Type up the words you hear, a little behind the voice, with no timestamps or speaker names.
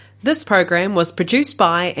This program was produced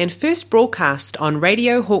by and first broadcast on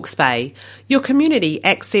Radio Hawke's Bay, your community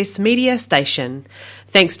access media station.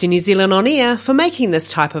 Thanks to New Zealand On Air for making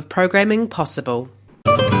this type of programming possible.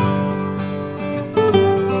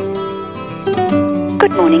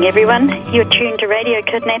 Good morning, everyone. You're tuned to Radio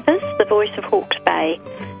Kidnappers, the voice of Hawke's Bay,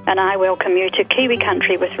 and I welcome you to Kiwi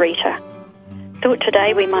Country with Rita. Thought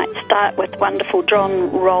today we might start with wonderful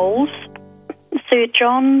John Rowles, Sir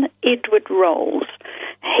John Edward Rowles.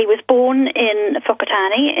 He was born in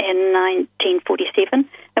Whakatane in 1947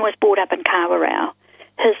 and was brought up in Kawerau.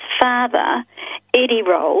 His father, Eddie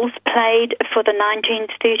Rowles, played for the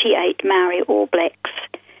 1938 Maori All Blacks.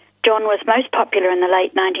 John was most popular in the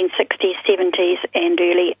late 1960s, 70s and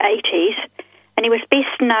early 80s, and he was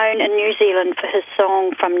best known in New Zealand for his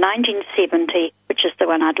song from 1970, which is the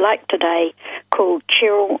one I'd like today, called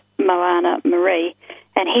Cheryl Moana Marie,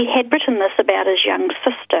 and he had written this about his young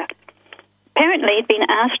sister. Apparently, he'd been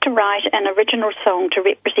asked to write an original song to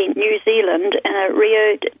represent New Zealand in a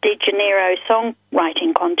Rio de Janeiro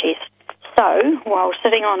songwriting contest. So, while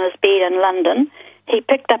sitting on his bed in London, he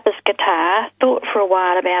picked up his guitar, thought for a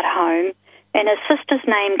while about home, and his sister's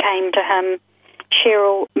name came to him,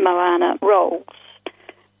 Cheryl Moana Rowles.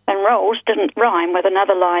 And Rowles didn't rhyme with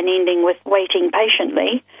another line ending with waiting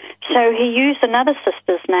patiently, so he used another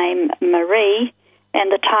sister's name, Marie, and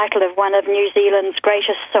the title of one of New Zealand's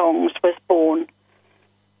greatest songs was born.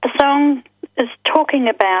 The song is talking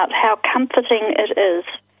about how comforting it is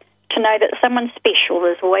to know that someone special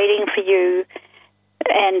is waiting for you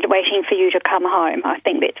and waiting for you to come home. I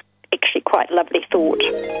think that's actually quite a lovely thought.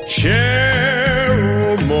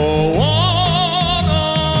 Cheryl Moana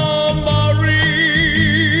Marie,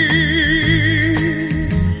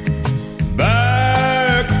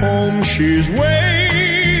 back home she's waiting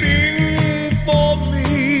for me.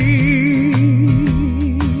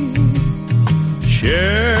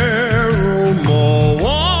 Cheryl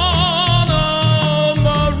Moana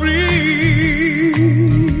Marie,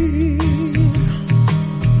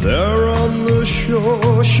 there on the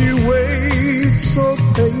shore she waits so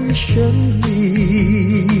patiently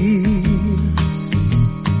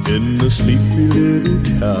in the sleepy little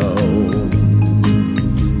town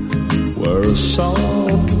where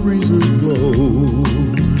soft breezes blow.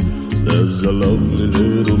 There's a lovely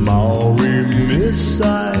little Maori miss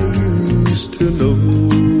I used to know.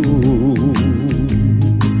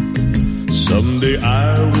 Someday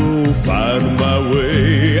I will find my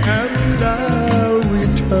way and I'll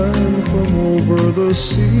return from over the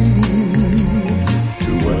sea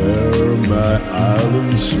to where my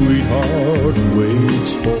island sweetheart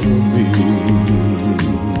waits for me.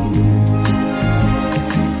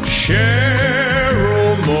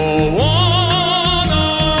 Cheryl Moana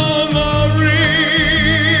Marie,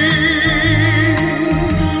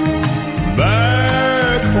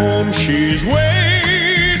 back home she's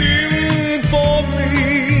waiting for me.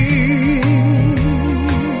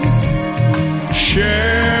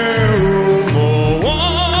 Cheryl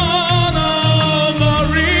Moana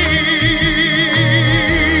Marie,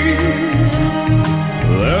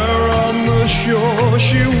 there on the shore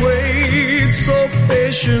she waits so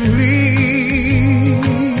patiently.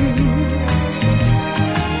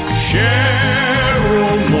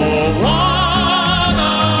 Cheryl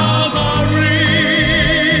Moana Marie,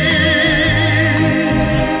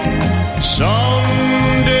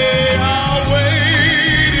 someday our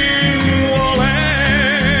waiting will end.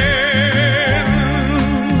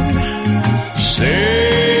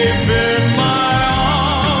 Safe in my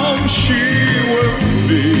arms she will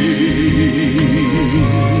be,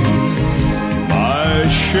 my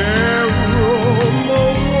Cheryl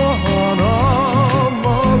Moana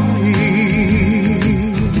Marie.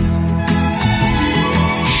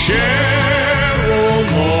 Cheryl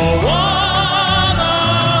Moana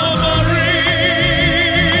Marie,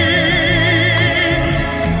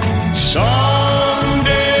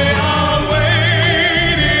 someday our waiting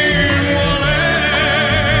will end.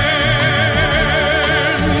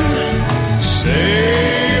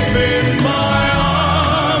 Safe in my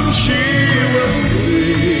arms she will be,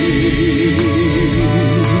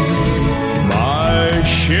 my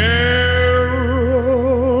Cheryl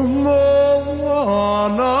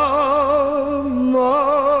Moana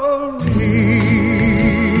Marie.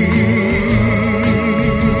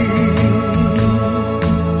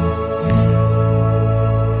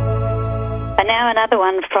 And now another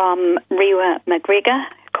one from Rewa McGregor,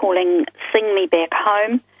 calling Sing Me Back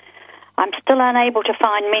Home. I'm still unable to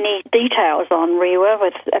find many details on Rewa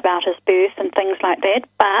about his birth and things like that,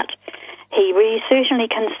 but he certainly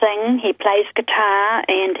can sing, he plays guitar,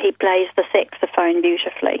 and he plays the saxophone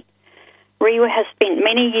beautifully. Rewa has spent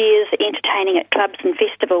many years entertaining at clubs and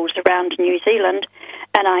festivals around New Zealand,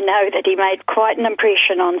 and I know that he made quite an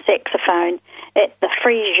impression on saxophone at the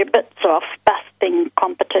Freeze Your Bits Off busting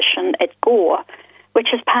competition at Gore,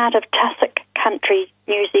 which is part of Tussock Country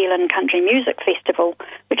New Zealand Country Music Festival,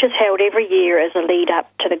 which is held every year as a lead-up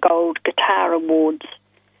to the Gold Guitar Awards.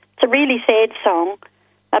 It's a really sad song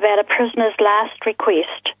about a prisoner's last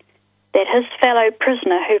request, that his fellow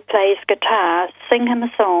prisoner who plays guitar sing him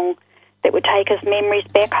a song that would take his memories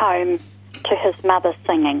back home to his mother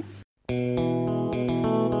singing.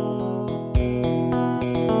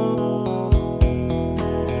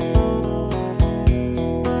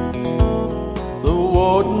 The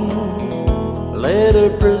warden led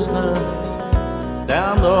a prisoner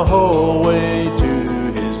down the hallway to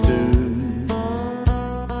his doom.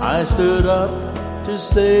 I stood up to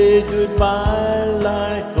say goodbye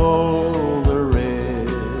like all the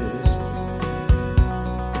rest,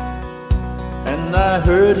 and I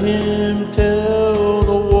heard him tell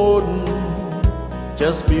the warden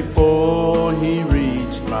just before he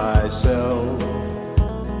reached my cell,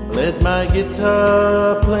 let my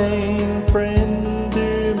guitar playing friend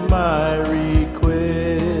do my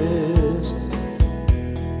request,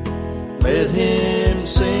 let him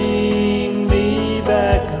sing me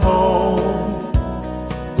back home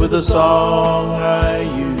with a song I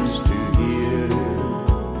used to hear,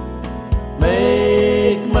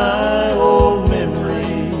 make my old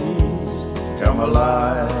memories come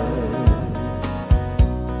alive,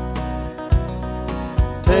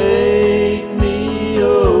 take me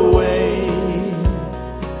away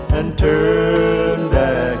and turn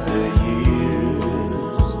back the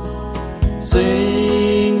years,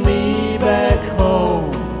 sing me back home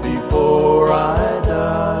before I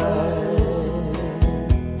die.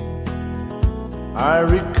 I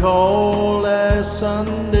recall last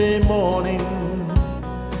Sunday morning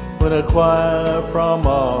when a choir from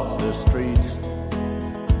off the street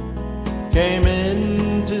came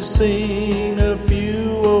in to sing a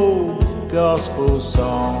few old gospel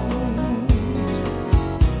songs,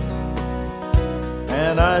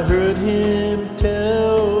 and I heard him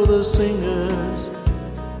tell the singers,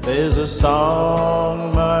 there's a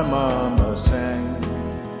song my mama sang,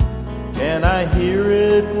 can I hear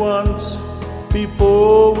it once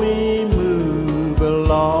before we move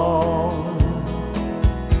along,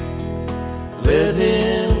 let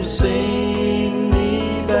him sing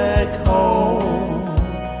me back home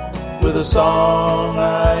with a song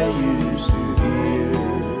I used to hear,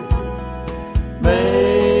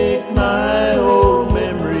 make my old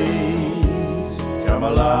memories come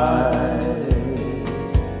alive,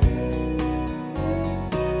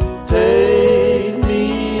 take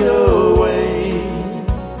me away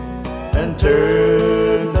and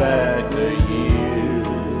turn back the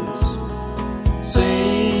years,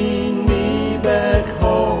 sing me back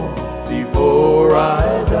home before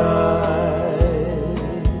I die,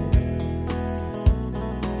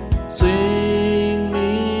 sing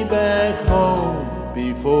me back home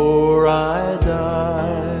before I die.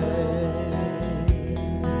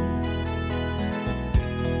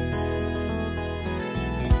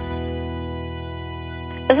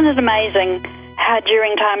 Isn't it amazing how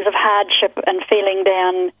during times of hardship and feeling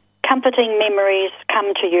down, comforting memories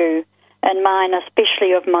come to you, and mine,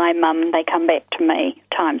 especially of my mum, they come back to me,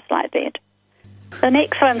 times like that. The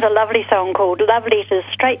next one's a lovely song called Love Letters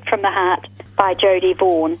Straight from the Heart by Jodie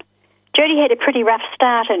Vaughan. Jodie had a pretty rough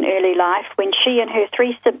start in early life when she and her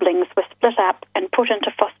 3 siblings were split up and put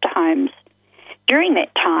into foster homes. During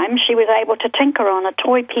that time, she was able to tinker on a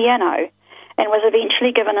toy piano and was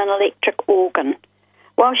eventually given an electric organ.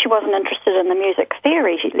 While she wasn't interested in the music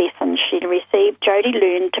theory lessons she received, Jodie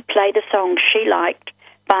learned to play the songs she liked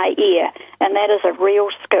by ear, and that is a real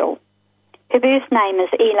skill. Her birth name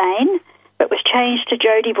is Elaine, but was changed to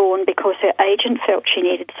Jodie Vaughan because her agent felt she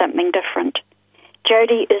needed something different.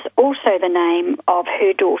 Jodie is also the name of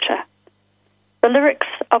her daughter. The lyrics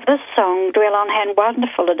of this song dwell on how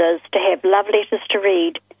wonderful it is to have love letters to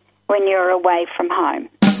read when you're away from home.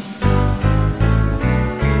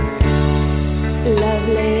 Love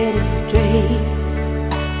letters straight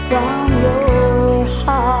from your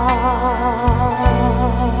heart,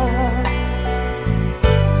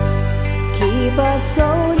 keep us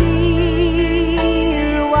so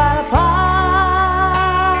near while apart.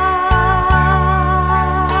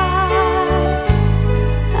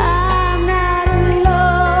 I'm not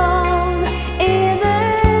alone in the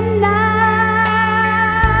night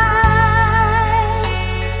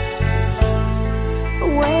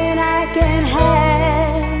when I can have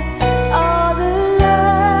all the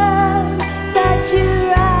love that you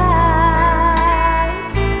write.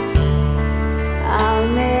 I'll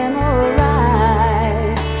memorize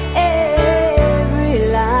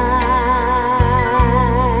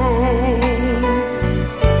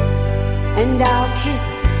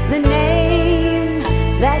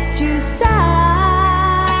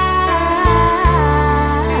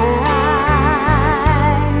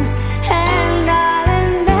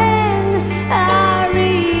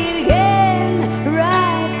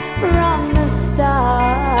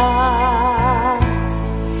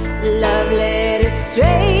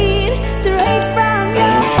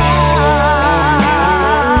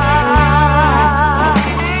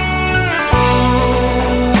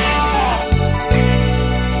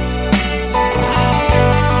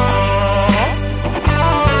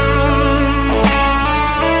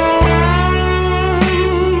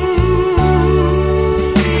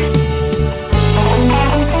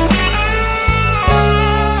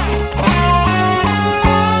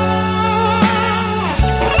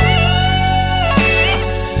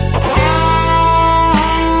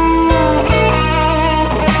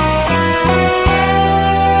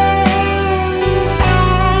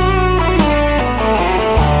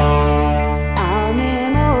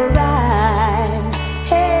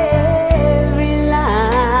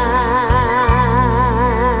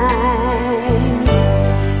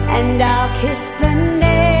kiss the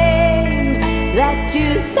name that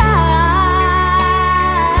you sign,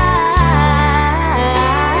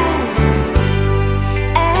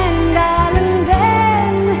 and darling,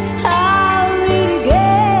 then I'll read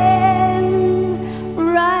again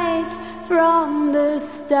right from the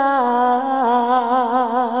start.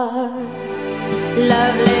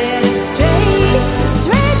 Love letter straight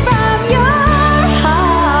from your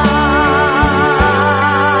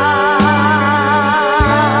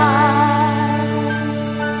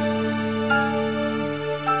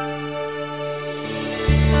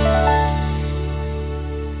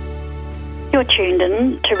You're tuned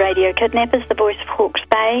in to Radio Kidnappers, the voice of Hawke's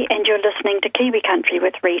Bay, and you're listening to Kiwi Country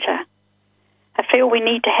with Rita. I feel we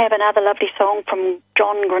need to have another lovely song from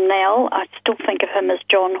John Grinnell. I still think of him as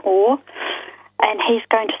John Hoare, and he's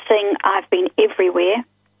going to sing I've Been Everywhere.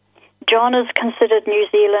 John is considered New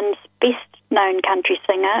Zealand's best-known country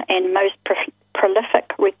singer and most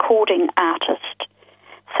prolific recording artist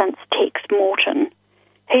since Tex Morton.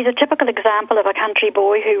 He's a typical example of a country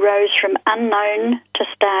boy who rose from unknown to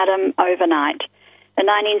stardom overnight. In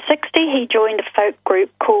 1960, he joined a folk group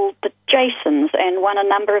called the Jasons and won a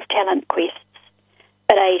number of talent quests.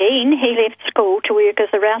 At 18, he left school to work as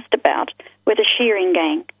a roustabout with a shearing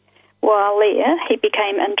gang. While there, he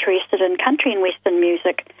became interested in country and western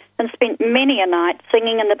music and spent many a night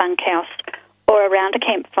singing in the bunkhouse or around a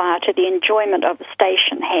campfire to the enjoyment of the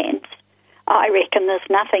station hands. I reckon there's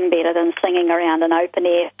nothing better than singing around an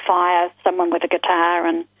open-air fire, someone with a guitar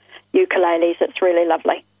and ukuleles. It's really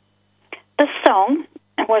lovely. This song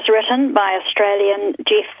was written by Australian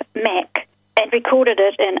Jeff Mack and recorded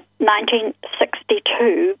it in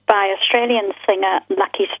 1962 by Australian singer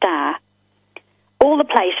Lucky Star. All the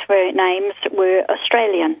place names were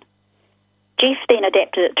Australian. Jeff then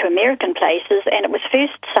adapted it to American places, and it was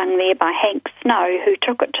first sung there by Hank Snow, who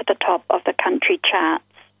took it to the top of the country charts.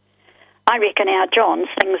 I reckon our John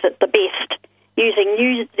sings it the best, using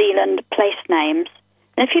New Zealand place names.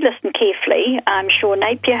 And if you listen carefully, I'm sure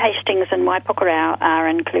Napier, Hastings and Waipukurau are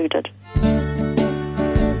included.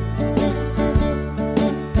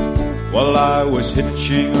 Well, I was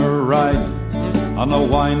hitching a ride on a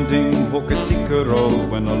winding Hokitika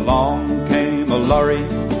road when along came a lorry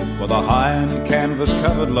with a high and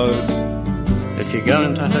canvas-covered load. If you're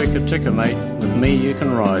going to Hokitika, mate, with me you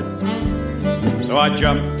can ride. So I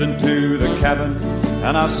jumped into the cabin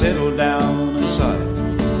and I settled down inside.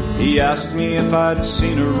 He asked me if I'd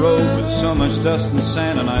seen a road with so much dust and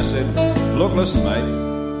sand, and I said, look, listen,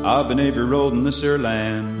 mate, I've been every road in this here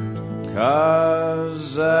land.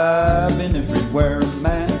 'Cause I've been everywhere,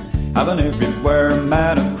 man. I've been everywhere,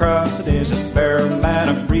 man. I've crossed the desert bare, man.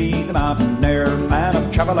 I've breathed the mountain air, man.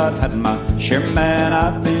 I've traveled, I've had my share, man.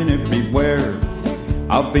 I've been everywhere.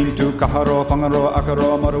 I've been to Kaharo, Pangaro,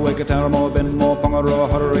 Akaro, Marueka, Taramo, Benmo, Pangaro,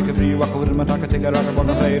 Horika, Wakama, Takataka,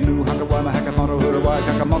 Rakabaka, New Hakawama, Hakamaro, Hurawai,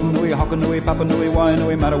 Kakamonui, Hakanui, Papanui,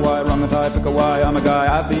 Wainui, Marawai, Rangatai, Pikawai. I'm a guy,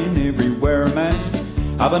 I've been everywhere, man.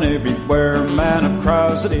 I've been everywhere, man. I've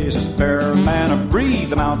crossed the deserts bare, man. I've breathed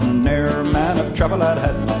the mountain air, man. I've traveled, I've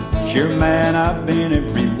had my share, man. I've been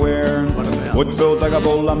everywhere. Woodville,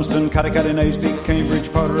 Dagabo, Lumsden, Katikati, Nacepeak, Cambridge,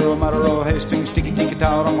 Pottero, Mararo, Hastings, Tiki Tiki,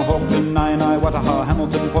 Tauranga, Hawkland, Nainai, Wataha,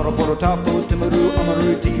 Hamilton, Poro, Tapu, Timaru,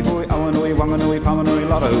 Amaru, Tihoi, Awanui, Wanganui, Pamanui,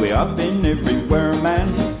 Latahui. I've been everywhere,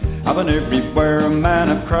 man. I've been everywhere, man.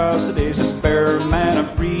 I've crossed the deserts bare, man.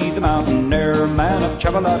 I've breathed the mountain air, man. I've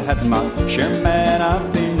traveled, I've had my share, man.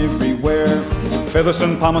 I've been everywhere.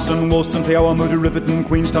 Featherstone, Palmerston, Woolston, Te Awa, Mudu, Riverton,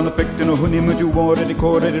 Queenstown, the Picton, Huni, Mudu, Waredi,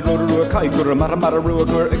 Coredi, Rotorua, Kaikura, Maramara,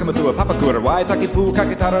 Ruakur, Ikamadua, Papakura, Waitaki, Poo,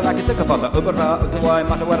 Kakitara, Nakitakafala, Ubara, Uguay,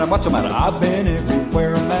 Matawara, what's the matter? I've been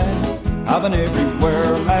everywhere, man. I've been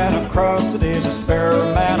everywhere, man. I've crossed the deserts bare,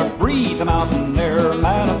 man. I've breathed the mountain air,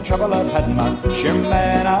 man. I've traveled, I've had my share,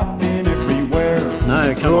 man. I've been everywhere.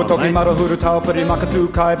 No, come on, mate. Marahuru, Taupari, Makatu,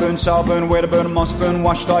 Kaiburn, Salburn, Wedderburn, Mossburn,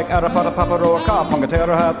 Washdyke, Arafata, Paparoa,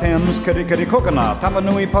 Kapangatera, Thames, Kiri, Coconut,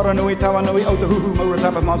 Tapanui, Paranui, Tawanui, Otahuhu,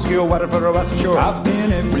 Muratapa, Moskio, Waterford, that's sure. I've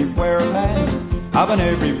been everywhere, man. I've been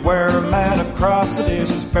everywhere, man. I've crossed the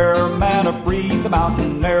deserts bare, man. I've breathed the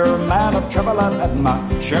mountain air, man. I've traveled, I've had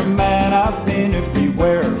my share, man. I've been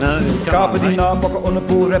everywhere. No, come on, mate. Waka,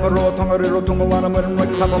 Unapu, Reparo, Tongariro, Tungawana, Murray,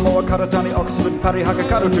 Papamoa, Karatani, Oxford, Pari,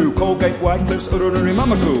 Hakakarutu, Colgate, White Cliffs, Urunuri,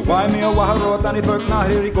 Mamaku, Waimea, Waharo, Dannyburg,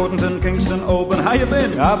 Nahiri, Gordonton, Kingston, Oban. How you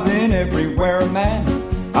been? I've been everywhere, man.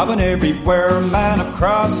 I've been everywhere, man. I've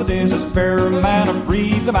crossed the deserts bare, man. I've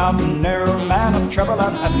breathed the mountain air, man. I've traveled,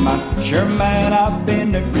 I've had my share, man. I've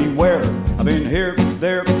been everywhere. I've been here,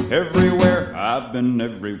 there, everywhere. I've been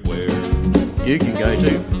everywhere. You can go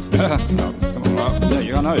too. No, come on, Rob.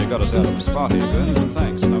 Yeah, I know you got us out of a spot here, Ben.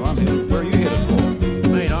 Thanks. No, I'm here. Where are you headed for?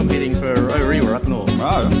 Mate, I'm heading for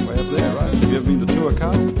Rewa,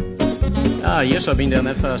 Carl? Ah, yes, I've been down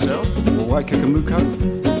that far south. Or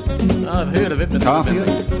Waikikamuko? I've heard of it, but Carfia?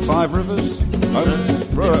 Five Rivers?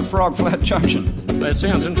 Frog Flat Junction? that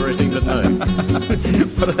sounds interesting, but no.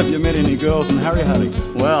 But have you met any girls in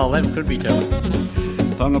Harihari? Well, that could be telling.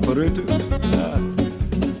 Tangaparutu?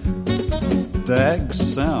 Dag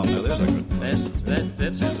Sound. Now there's a good...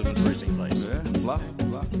 That sounds an interesting place. Yeah, bluff,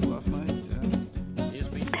 mate. Yeah. Yes,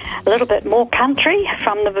 me. A little bit more country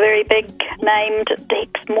from the very big named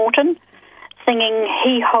Tex Morton, singing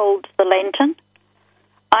He Holds the Lantern.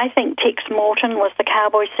 I think Tex Morton was the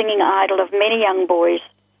cowboy singing idol of many young boys,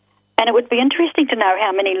 and it would be interesting to know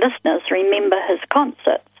how many listeners remember his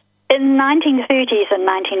concerts. In the 1930s and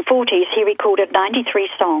 1940s, he recorded 93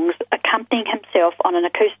 songs, accompanying himself on an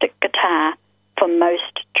acoustic guitar for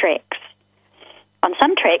most tracks. On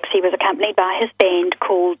some tracks, he was accompanied by his band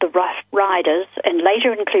called the Rough Riders, and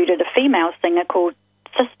later included a female singer called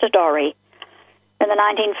Sister Dorrie. In the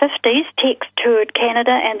 1950s, Tex toured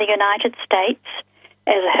Canada and the United States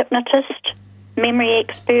as a hypnotist, memory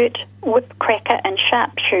expert, whip cracker, and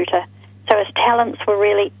sharpshooter, so his talents were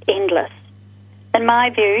really endless. In my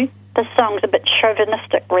view, this song's a bit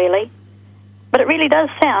chauvinistic, really, but it really does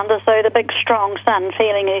sound as though the big, strong son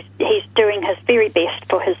feeling he's doing his very best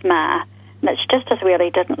for his ma, and it's just as well he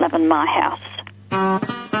didn't live in my house.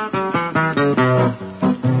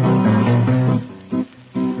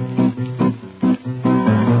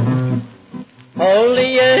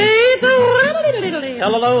 Holy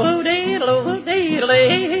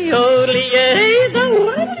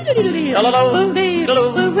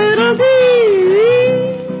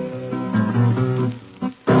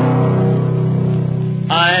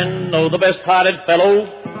I know the best-hearted fellow,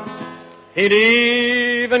 he'd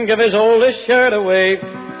even give his oldest shirt away.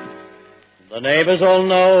 The neighbors all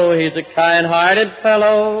know he's a kind-hearted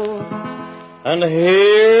fellow, and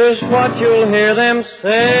here's what you'll hear them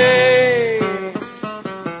say.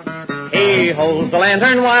 He holds the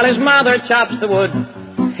lantern while his mother chops the wood.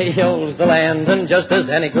 He holds the lantern just as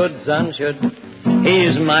any good son should.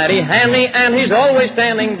 He's mighty handy and he's always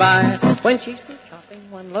standing by. When she's through chopping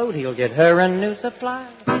one load, he'll get her a new supply.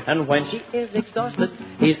 And when she is exhausted,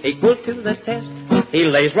 he's equal to the test. He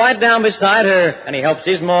lays right down beside her and he helps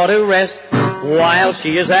his more to rest. While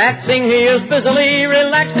she is acting, he is busily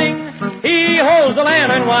relaxing. He holds the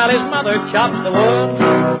lantern while his mother chops the wood.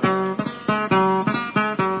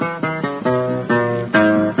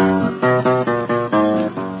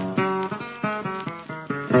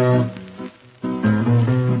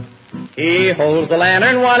 He holds the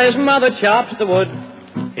lantern while his mother chops the wood.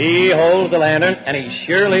 He holds the lantern and he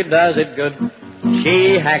surely does it good.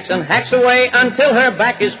 She hacks and hacks away until her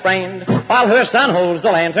back is sprained, while her son holds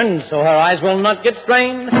the lantern so her eyes will not get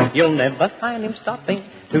strained. You'll never find him stopping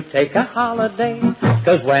to take a holiday,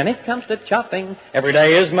 'cause when it comes to chopping, every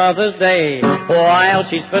day is Mother's Day. While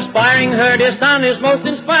she's perspiring, her dear son is most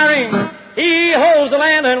inspiring. He holds the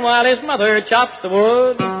lantern while his mother chops the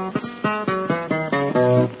wood.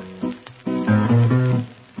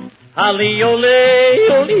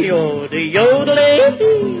 Holly-o-lay-o-lay-o,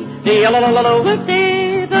 de-yo-de-lay-dee,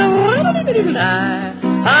 de-yo-lo-lo-lo-lo-dee,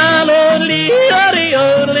 de-wo-lo-lo-lo-lo-lo-dee,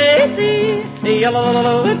 holly-o-lay-o-lay-dee,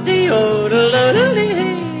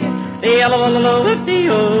 de-yo-lo-lo-lo-lo-dee-o-lo-lo-lo-dee,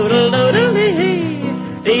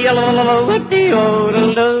 de-yo-lo-lo-lo-lo-dee-o-lo-lo-lo-dee,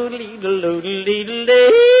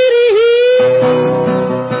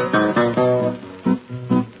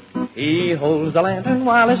 de-yo-lo-lo-lo-lo-dee-o-lo-lo-lo-dee. He holds the lantern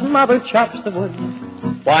while his mother chops the wood.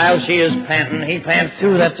 While she is panting, he pants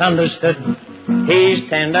too, that's understood. He's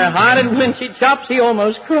tender-hearted when she chops, he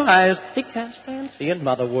almost cries. He can't stand seeing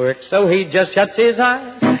Mother work, so he just shuts his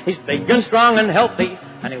eyes. He's big and strong and healthy,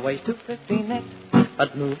 and he weighs 250 net.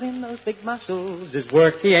 But moving those big muscles is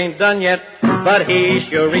work he ain't done yet. But he's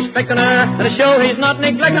sure respecting her, and to show he's not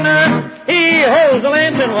neglecting her, he holds the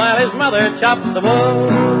lantern while his mother chops the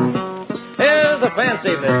wood. Here's a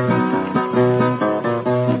fancy bit.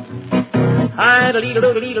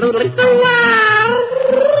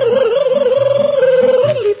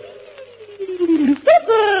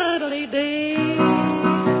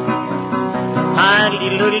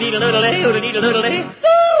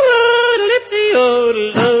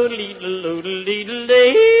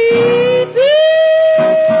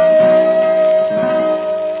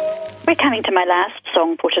 We're coming to my last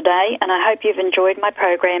song for today, and I hope you've enjoyed my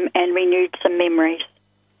program and renewed some memories.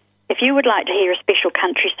 If you would like to hear a special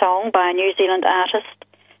country song by a New Zealand artist,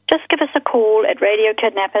 just give us a call at Radio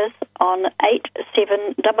Kidnappers on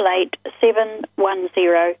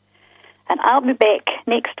 8788-710, and I'll be back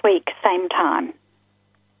next week, same time.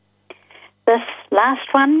 This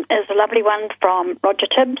last one is a lovely one from Roger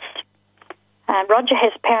Tibbs. Roger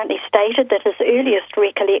has apparently stated that his earliest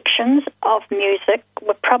recollections of music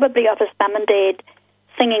were probably of his mum and dad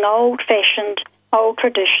singing old-fashioned, old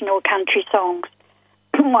traditional country songs,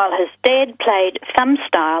 while his dad played thumb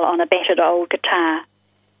style on a battered old guitar.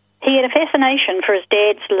 He had a fascination for his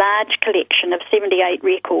dad's large collection of 78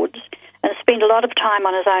 records and spent a lot of time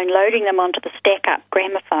on his own loading them onto the stack-up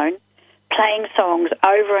gramophone, playing songs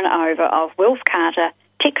over and over of Wilf Carter,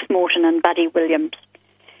 Tex Morton and Buddy Williams.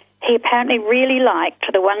 He apparently really liked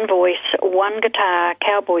the one voice, one guitar,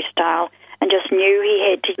 cowboy style, and just knew he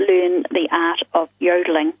had to learn the art of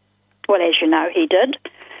yodeling. Well, as you know, he did.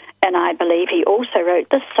 And I believe he also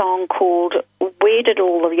wrote this song called Where Did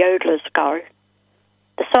All the Yodelers Go?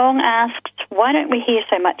 The song asks, why don't we hear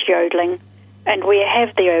so much yodeling, and where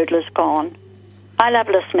have the yodelers gone? I love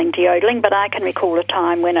listening to yodeling, but I can recall a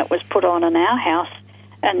time when it was put on in our house,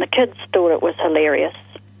 and the kids thought it was hilarious.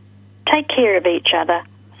 Take care of each other.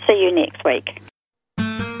 See you next week.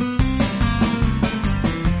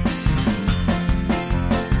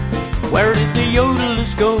 Where did the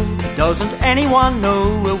yodelers go? Doesn't anyone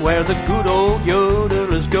know where the good old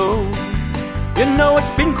yodelers go? You know, it's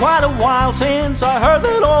been quite a while since I heard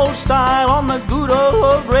that old style on the good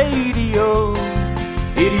old radio.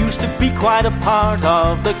 It used to be quite a part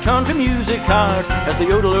of the country music art as the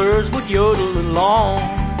yodelers would yodel along.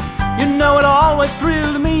 You know, it always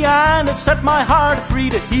thrilled me and it set my heart free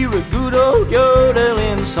to hear a good old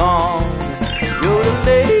yodeling song.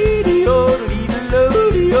 Yodel-lady, yodel-lady,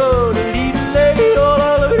 yodel-lady, yodel-lady,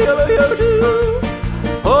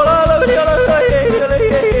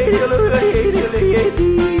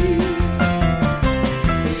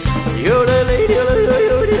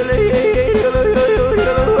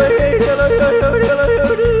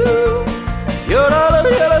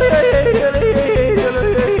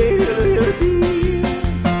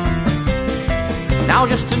 now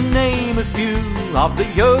just to name a few of the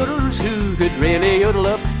yodelers who could really yodel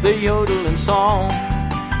up the yodeling song.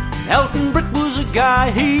 Elton Brick was a guy,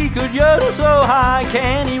 he could yodel so high.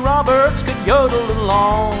 Kenny Roberts could yodel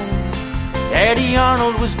along. Eddie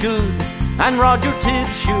Arnold was good, and Roger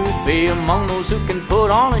Tibbs should be among those who can put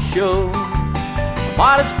on a show.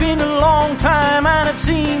 While it's been a long time and it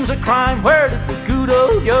seems a crime, where did the good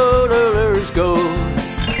old yodelers go?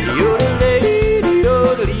 Yodel-lady,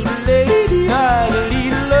 yodel-lady,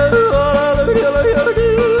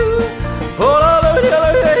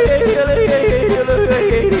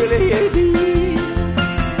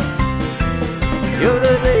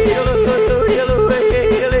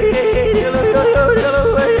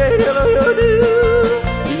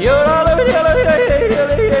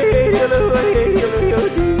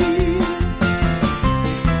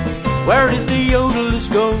 where did the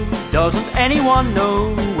yodelers go? Doesn't anyone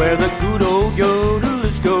know where the good old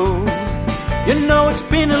yodelers go? You know, it's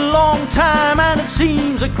been a long time and it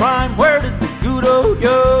seems a crime. Where did the good old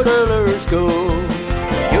yodelers go?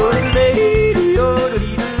 Yodel-lady,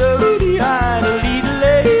 yodel-lady, yodel-lady,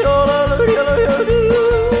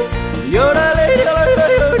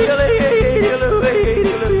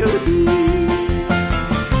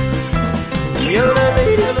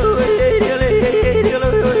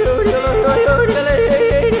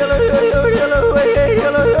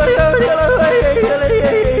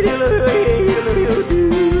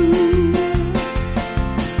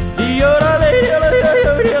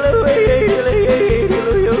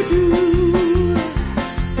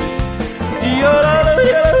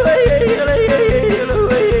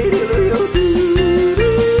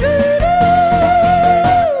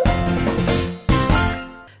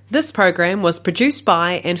 This program was produced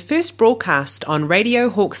by and first broadcast on Radio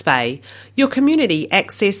Hawke's Bay, your community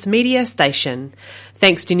access media station.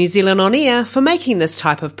 Thanks to New Zealand On Air for making this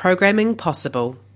type of programming possible.